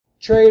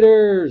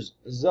Traders,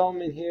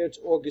 Zelman here. It's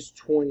August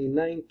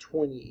 29th,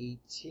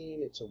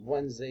 2018. It's a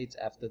Wednesday. It's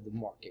after the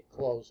market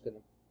close. Going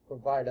to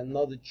provide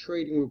another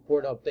trading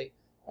report update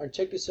on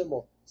ticker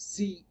symbol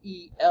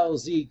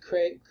CELZ,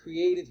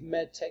 Creative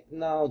Med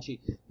Technology.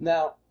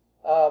 Now,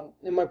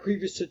 in my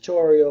previous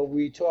tutorial,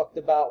 we talked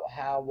about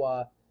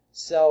how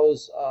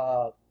CELZ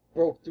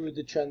broke through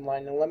the trend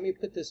line. And let me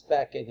put this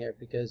back in here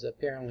because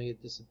apparently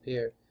it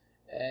disappeared.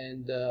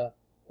 And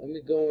let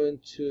me go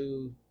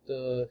into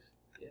the...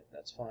 Yeah,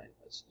 that's fine.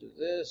 Let's do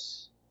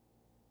this.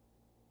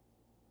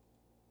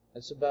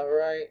 That's about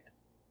right.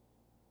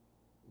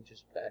 Let me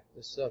just back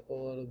this up a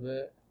little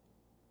bit.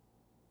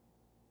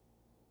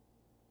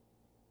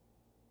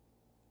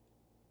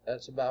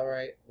 That's about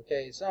right.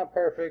 Okay, it's not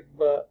perfect,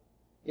 but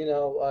you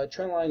know,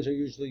 trend lines are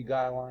usually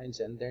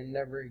guidelines and they're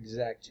never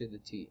exact to the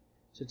T.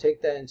 So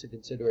take that into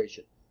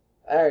consideration.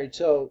 Alright,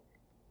 so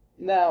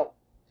now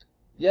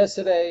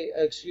yesterday,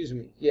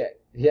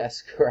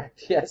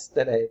 correct.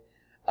 Yesterday,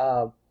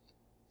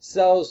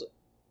 CELZ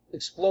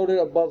exploded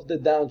above the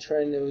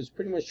downtrend. It was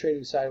pretty much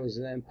trading sideways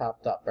and then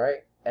popped up,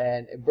 right?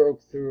 And it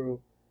broke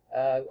through.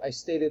 I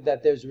stated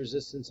that there's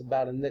resistance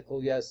about a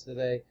nickel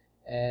yesterday,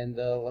 and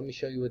let me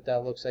show you what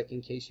that looks like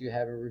in case you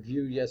haven't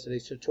reviewed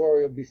yesterday's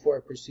tutorial before I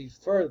proceed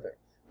further.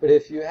 But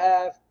if you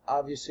have,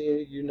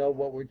 obviously you know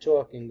what we're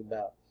talking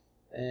about.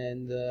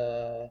 And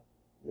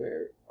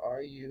where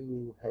are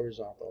you?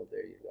 Horizontal.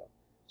 There you go.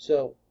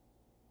 So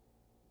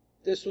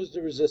this was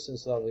the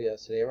resistance level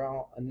yesterday,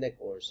 around a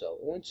nickel or so.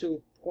 It went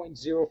to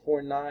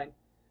 0.049,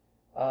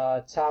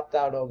 topped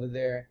out over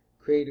there,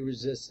 created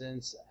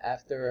resistance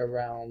after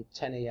around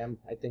 10 a.m.,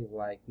 I think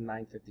like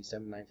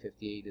 9:57,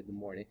 9:58 in the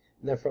morning.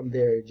 And then from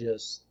there, it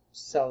just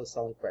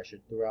selling pressure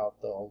throughout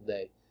the whole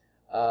day,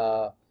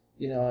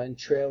 you know, and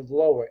trailed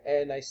lower.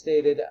 And I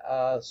stated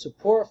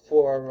support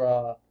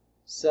for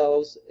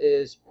CELZ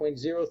is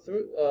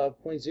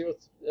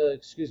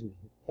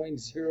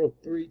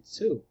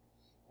 0.032.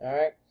 All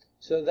right.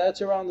 So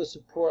that's around the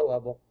support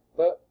level.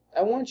 But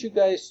I want you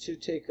guys to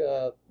take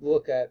a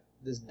look at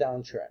this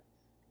downtrend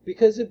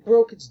because it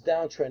broke its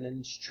downtrend and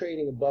it's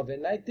trading above it.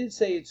 And I did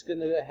say it's going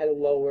to head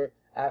lower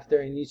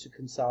after it needs to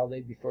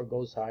consolidate before it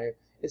goes higher.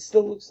 It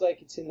still looks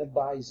like it's in the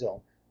buy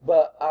zone.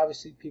 But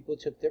obviously people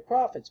took their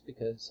profits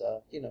because,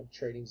 you know,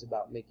 trading's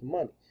about making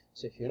money.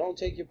 So if you don't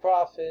take your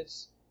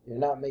profits, you're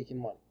not making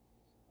money.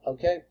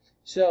 Okay?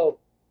 So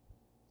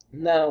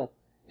now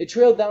it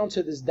trailed down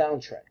to this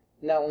downtrend.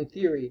 Now, in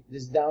theory,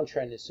 this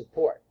downtrend is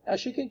support. Now,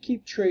 she can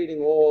keep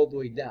trading all the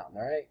way down,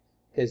 all right?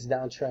 Because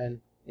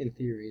downtrend, in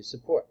theory, is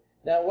support.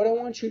 Now, what I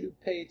want you to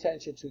pay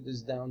attention to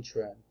this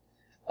downtrend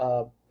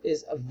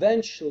is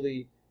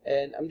eventually,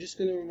 and I'm just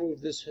going to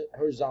remove this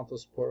horizontal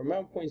support.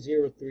 Remember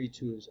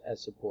 0.032 as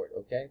support,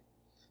 okay?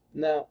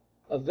 Now,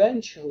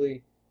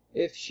 eventually,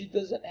 if she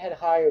doesn't head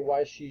higher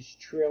while she's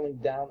trailing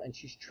down and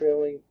she's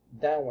trailing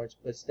downwards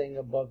but staying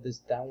above this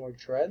downward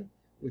trend,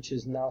 which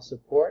is now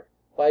support,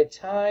 by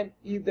time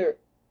either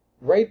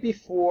right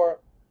before,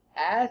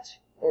 at,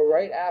 or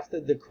right after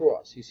the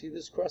cross. You see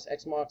this cross,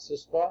 X marks the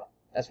spot?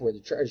 That's where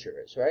the treasure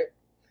is, right?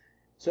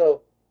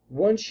 So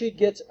once she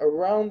gets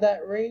around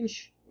that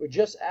range, or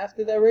just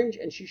after that range,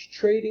 and she's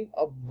trading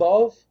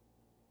above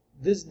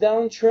this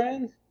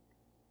downtrend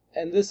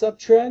and this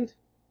uptrend,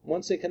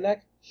 once they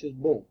connect, she's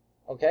boom,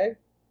 okay?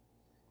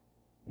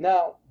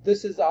 Now,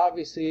 this is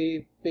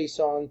obviously based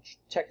on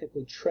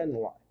technical trend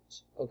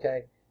lines,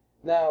 okay?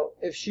 Now,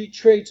 if she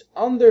trades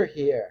under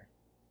here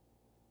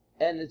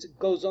and it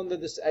goes under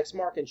this X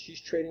mark and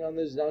she's trading on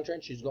this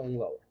downtrend, she's going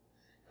lower.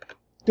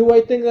 Do I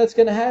think that's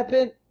going to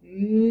happen?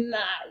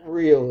 Not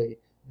really.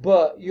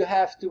 But you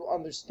have to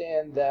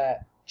understand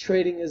that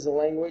trading is a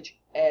language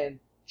and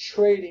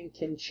trading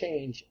can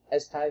change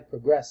as time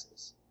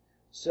progresses.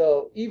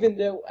 So even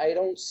though I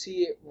don't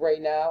see it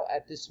right now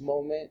at this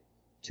moment,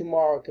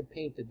 tomorrow could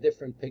paint a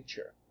different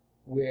picture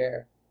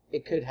where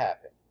it could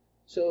happen.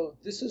 So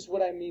this is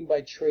what I mean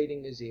by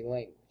trading is a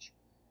language.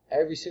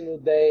 Every single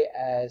day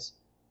as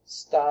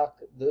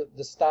stock,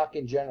 the stock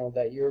in general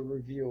that you're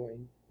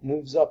reviewing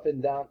moves up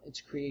and down,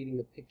 it's creating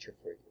a picture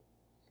for you.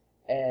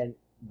 And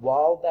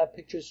while that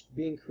picture is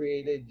being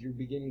created, you're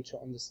beginning to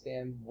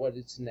understand what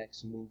its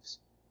next moves,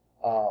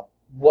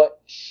 what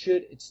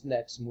should its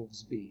next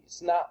moves be.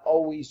 It's not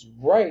always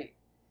right,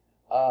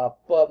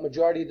 but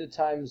majority of the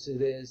times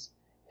it is.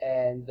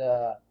 And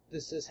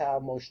this is how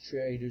most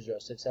traders are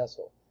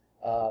successful.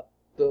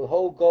 The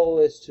whole goal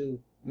is to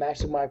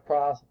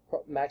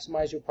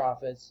maximize your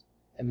profits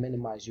and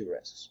minimize your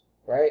risks,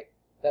 right?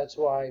 That's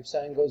why if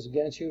something goes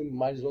against you, you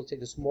might as well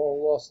take a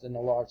small loss than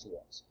a large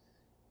loss.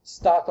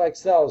 Stock like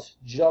CELZ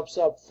jumps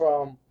up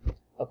from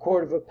a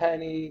quarter of a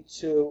penny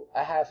to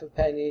a half a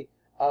penny,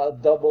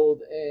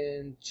 doubled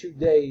in 2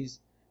 days,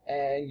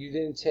 and you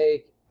didn't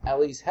take at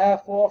least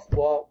half off.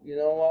 Well, you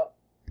know what?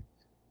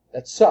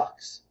 That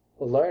sucks.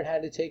 But learn how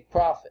to take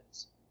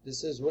profits.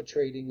 This is what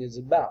trading is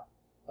about.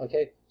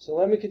 Okay, so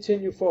let me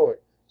continue forward.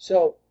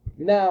 So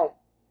now,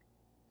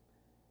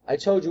 I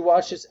told you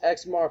watch this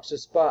X marks the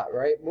spot,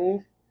 right?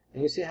 Move.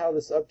 And you see how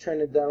this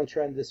uptrend and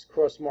downtrend, this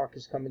cross mark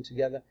is coming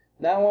together.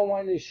 Now I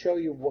wanted to show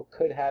you what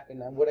could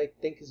happen and what I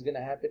think is going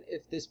to happen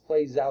if this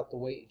plays out the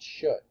way it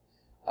should.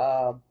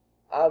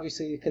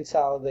 Obviously, it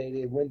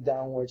consolidated, it went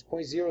downwards.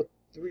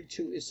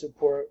 0.032 is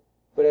support,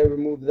 but I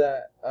removed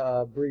that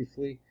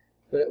briefly.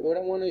 But what I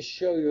want to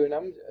show you,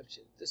 and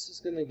this is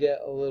going to get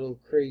a little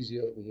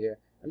crazy over here.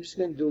 I'm just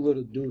going to do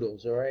little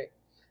doodles, all right?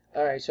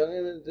 All right, so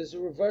there's a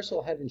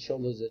reversal head and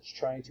shoulders that's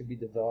trying to be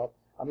developed.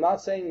 I'm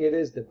not saying it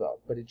is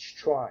developed, but it's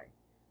trying,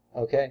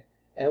 okay?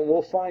 And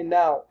we'll find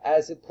out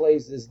as it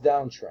plays this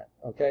downtrend,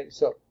 okay?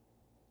 So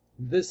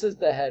this is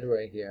the head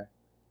right here,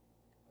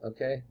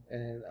 okay?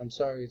 And I'm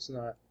sorry it's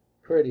not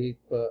pretty,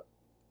 but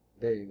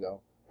there you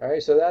go. All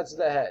right, so that's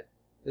the head,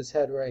 this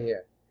head right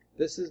here.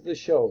 This is the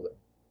shoulder.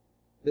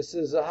 This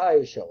is a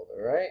higher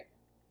shoulder, right?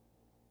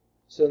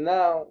 So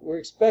now we're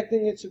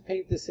expecting it to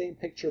paint the same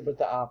picture, but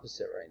the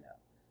opposite right now.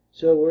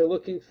 So we're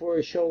looking for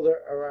a shoulder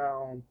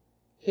around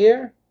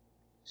here.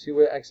 See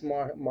where X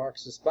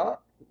marks the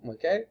spot?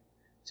 Okay.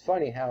 It's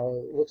funny how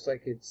it looks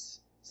like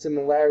it's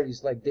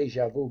similarities like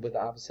deja vu, but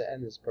the opposite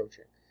end is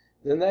approaching.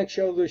 The next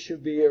shoulder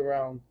should be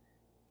around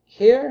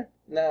here.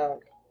 Now,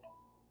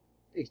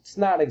 it's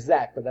not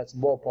exact, but that's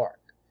ballpark.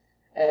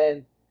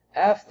 And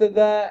after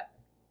that,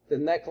 the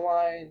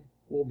neckline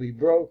will be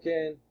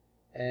broken,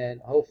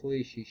 and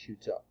hopefully she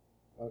shoots up.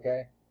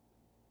 Okay?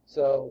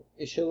 So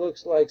it should look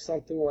like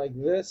something like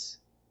this.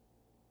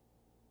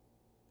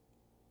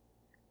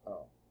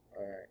 Oh,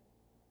 alright.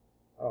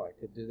 Oh, I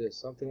could do this.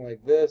 Something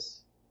like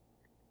this.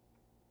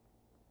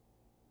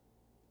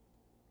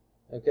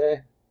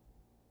 Okay?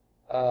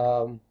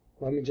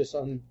 Let me just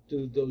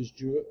undo those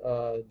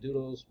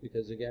doodles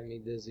because they get me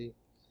dizzy.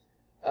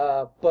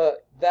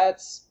 But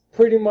that's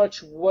pretty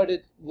much what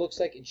it looks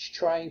like it's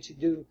trying to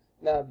do.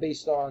 Now,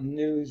 based on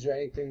news or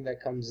anything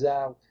that comes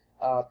out,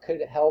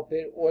 could help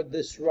it or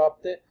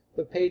disrupt it.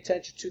 But pay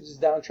attention to this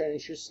downtrend,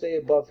 and she'll stay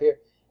above here.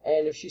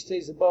 And if she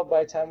stays above,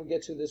 by the time we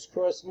get to this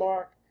cross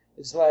mark,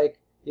 it's like,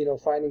 you know,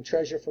 finding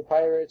treasure for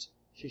pirates.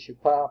 She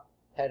should pop,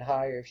 head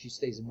higher if she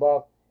stays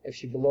above. If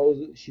she's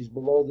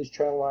below this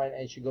trend line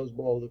and she goes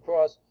below the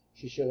cross,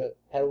 she should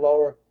head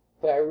lower.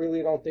 But I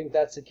really don't think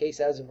that's the case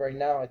as of right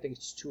now. I think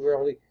it's too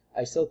early.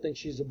 I still think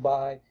she's a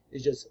buy.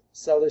 It's just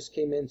sellers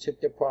came in,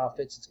 took their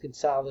profits. It's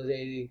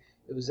consolidating.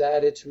 It was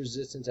at its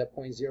resistance at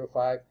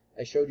 0.05.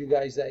 I showed you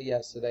guys that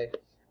yesterday.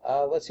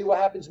 Let's see what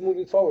happens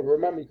moving forward.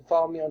 Remember, you can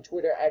follow me on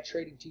Twitter at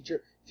Trading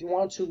Teacher. If you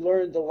want to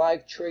learn the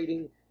live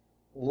trading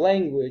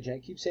language, and I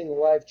keep saying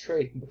live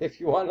trading, but if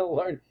you want to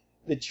learn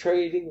the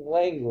trading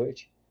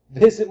language,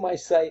 visit my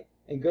site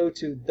and go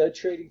to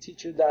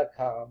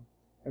thetradingteacher.com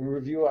and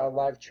review our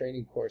live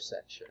trading course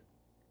section.